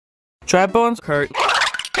Drybones-kart.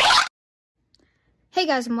 Hey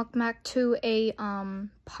guys, and welcome back to a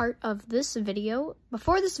part of this video.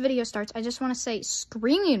 Before this video starts, I just want to say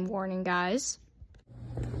screaming warning, guys.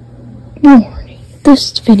 Warning.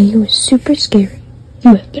 This video is super scary.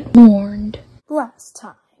 You have been warned. Last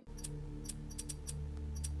time.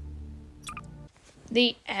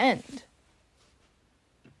 The end.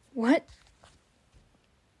 What?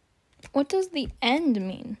 What does the end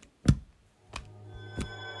mean?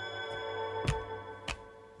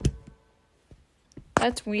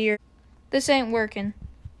 That's weird. This ain't working.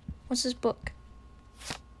 What's this book?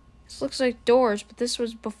 This looks like doors, but this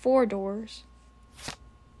was before doors.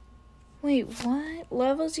 Wait, what?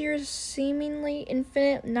 Levels here is seemingly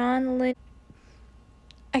infinite, non-linear.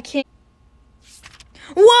 I can't.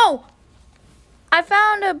 Whoa! I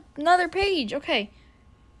found another page. Okay.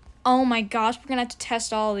 Oh my gosh, we're gonna have to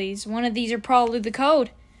test all these. One of these are probably the code.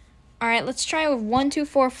 Alright, let's try with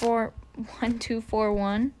 1244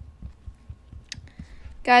 1241.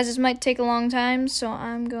 Guys, this might take a long time, so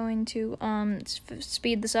I'm going to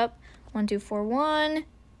speed this up. 1241.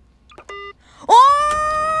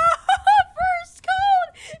 Oh! First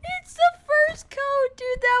code! It's the first code,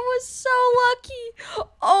 dude. That was so lucky.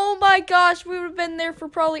 Oh my gosh, we would have been there for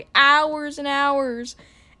probably hours and hours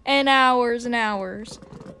and hours and hours.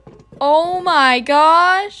 Oh my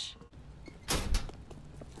gosh.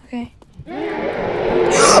 Okay.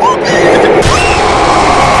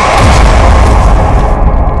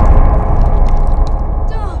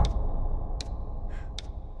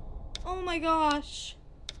 Oh my gosh.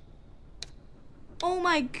 Oh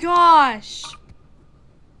my gosh.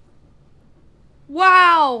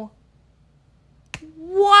 Wow.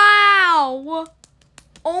 Wow.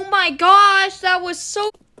 Oh my gosh, that was so...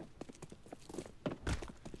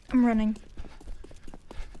 I'm running.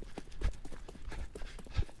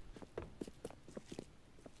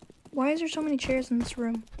 Why is there so many chairs in this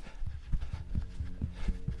room?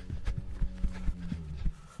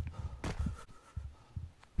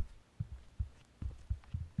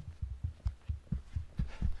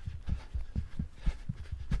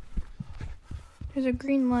 There's a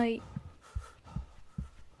green light.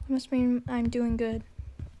 That must mean I'm doing good.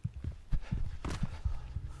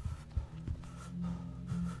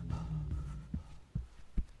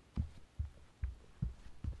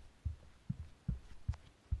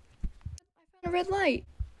 I found a red light.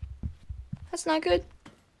 That's not good.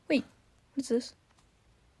 Wait, what's this?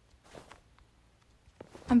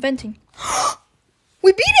 I'm venting.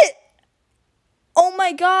 We beat it! Oh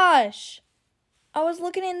my gosh! I was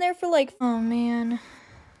looking in there for like... Oh man.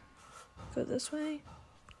 Go this way?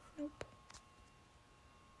 Nope.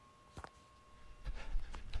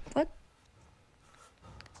 What?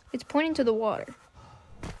 It's pointing to the water.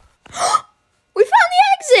 We found the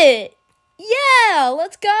exit! Yeah,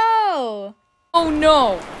 let's go! Oh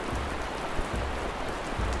no!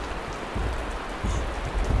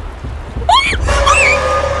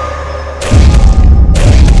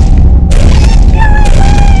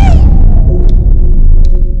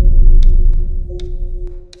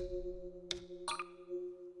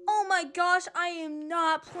 Oh my gosh, I am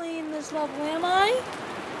not playing this level, am I?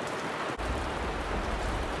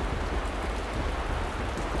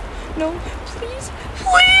 No, please,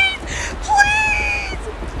 please, please!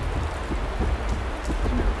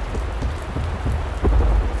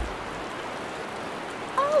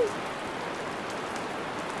 Oh!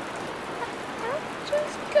 I'm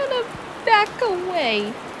just gonna back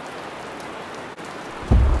away.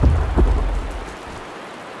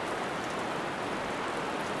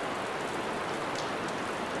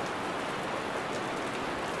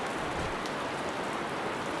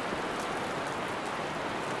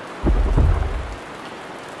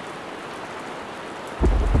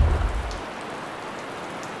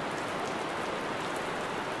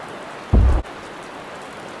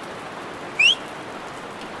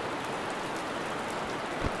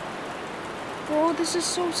 Bro, this is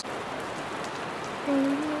so... Bro, leave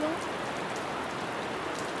me alone.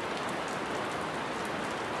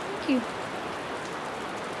 Thank you.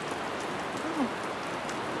 Oh.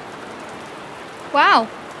 Wow.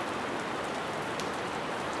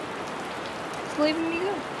 He's letting me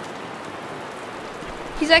go.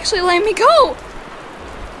 He's actually letting me go!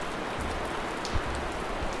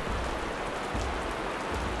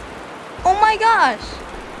 Oh my gosh!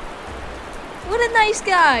 What a nice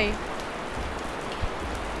guy!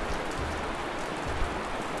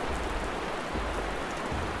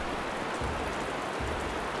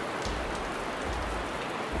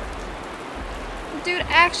 Dude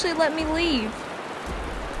actually let me leave.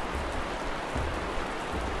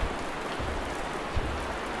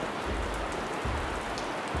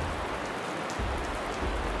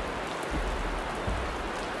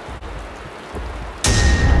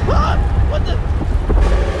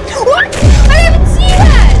 What? I didn't see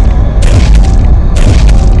that!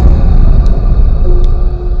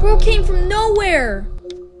 Bro came from nowhere.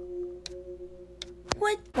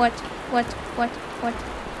 What? What?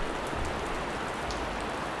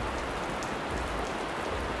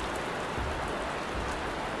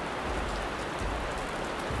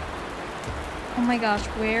 Oh my gosh,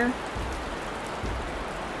 where?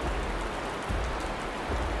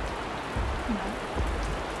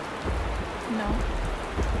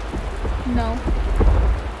 No.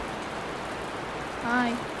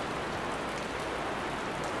 Hi.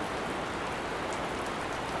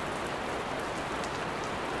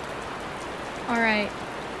 Alright.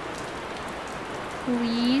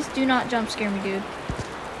 Please do not jump scare me, dude.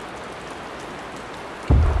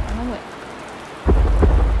 Run away.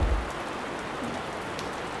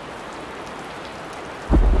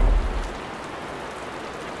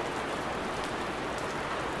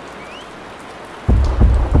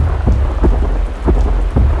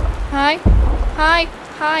 Hi.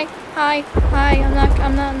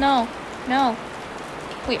 I'm not, no.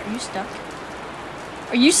 Wait, are you stuck?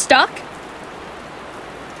 Are you stuck?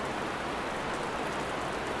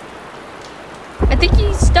 I think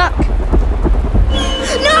he's stuck.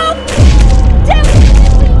 No!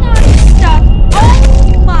 Definitely not stuck.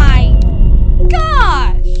 Oh my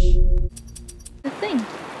gosh! The thing.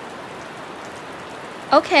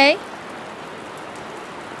 Okay.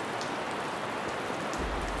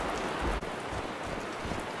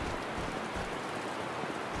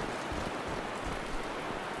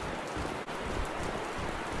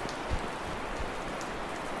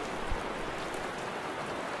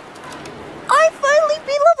 I finally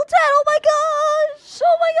beat level 10! Oh my gosh!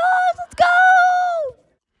 Oh my gosh! Let's go!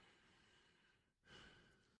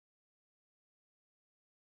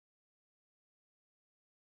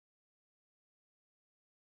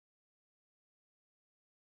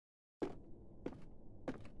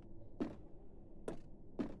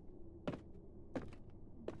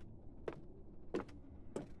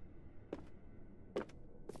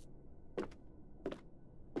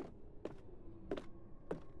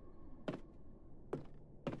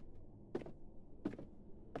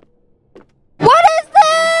 What is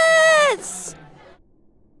this?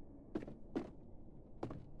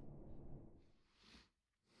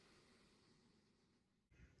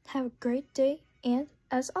 Have a great day, and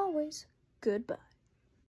as always, goodbye.